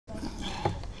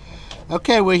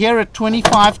Okay, we're here at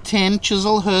 2510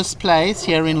 Chiselhurst Place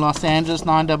here in Los Angeles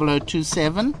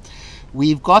 90027.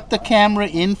 We've got the camera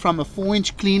in from a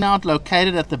 4-inch cleanout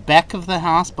located at the back of the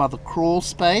house by the crawl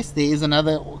space. There is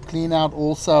another cleanout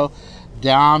also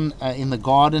down in the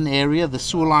garden area. The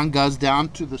sewer line goes down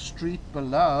to the street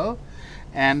below.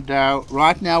 And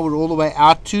right now we're all the way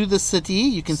out to the city.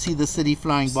 You can see the city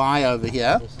flowing by over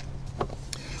here.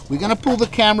 We're going to pull the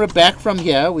camera back from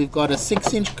here. We've got a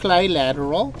 6-inch clay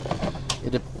lateral.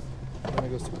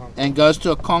 And goes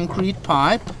to a concrete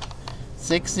pipe,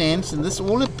 6-inch, and this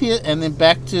all appears, and then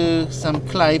back to some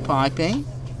clay piping.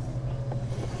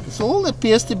 This all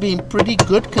appears to be in pretty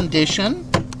good condition.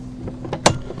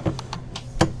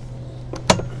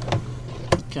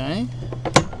 Okay.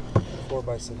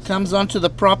 4x6. Comes onto the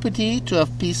property to a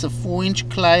piece of 4-inch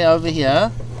clay over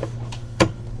here.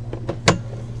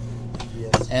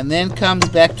 And then comes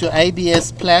back to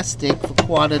ABS plastic for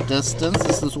quite a distance.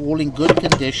 This is all in good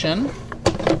condition.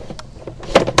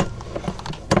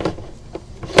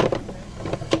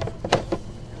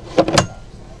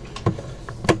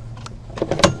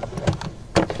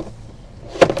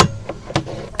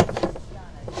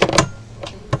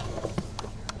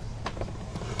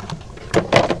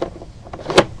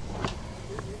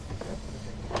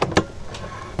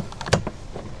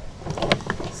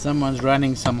 Someone's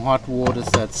running some hot water,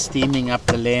 so it's steaming up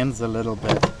the lens a little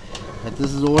bit. But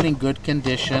this is all in good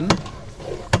condition.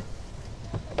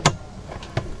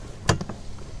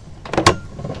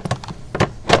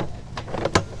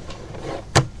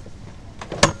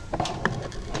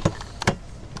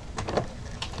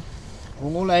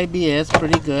 All ABS,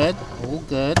 pretty good, all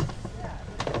good.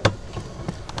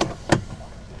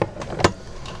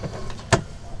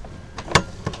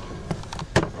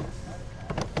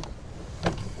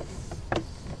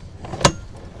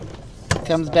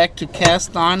 Comes back to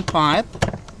cast iron pipe.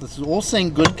 This is also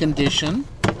in good condition.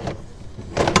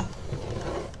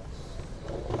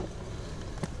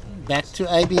 Back to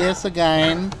ABS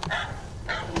again.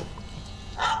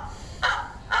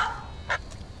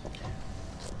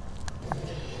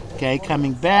 Okay,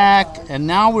 coming back, and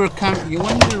now we're coming. You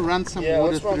want me to run some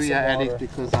water through your attic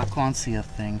because I can't see a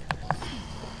thing.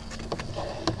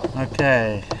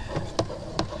 Okay.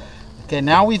 Okay,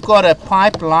 now we've got a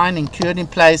pipeline, cured in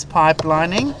place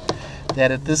pipelining that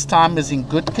at this time is in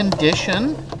good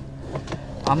condition.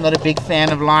 I'm not a big fan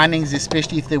of linings,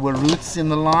 especially if there were roots in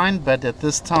the line, but at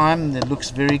this time it looks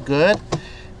very good.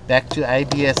 Back to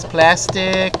ABS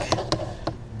plastic,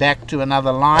 back to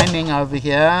another lining over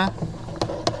here.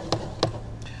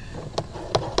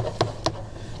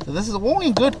 So this is all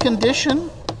in good condition.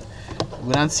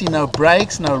 We don't see no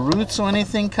breaks, no roots or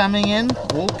anything coming in.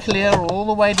 All clear all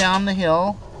the way down the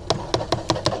hill.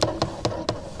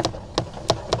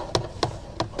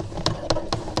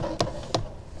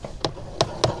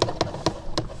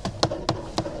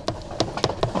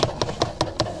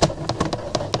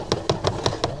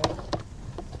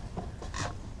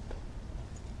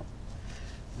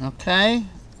 Okay,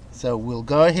 so we'll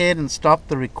go ahead and stop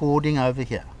the recording over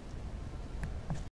here.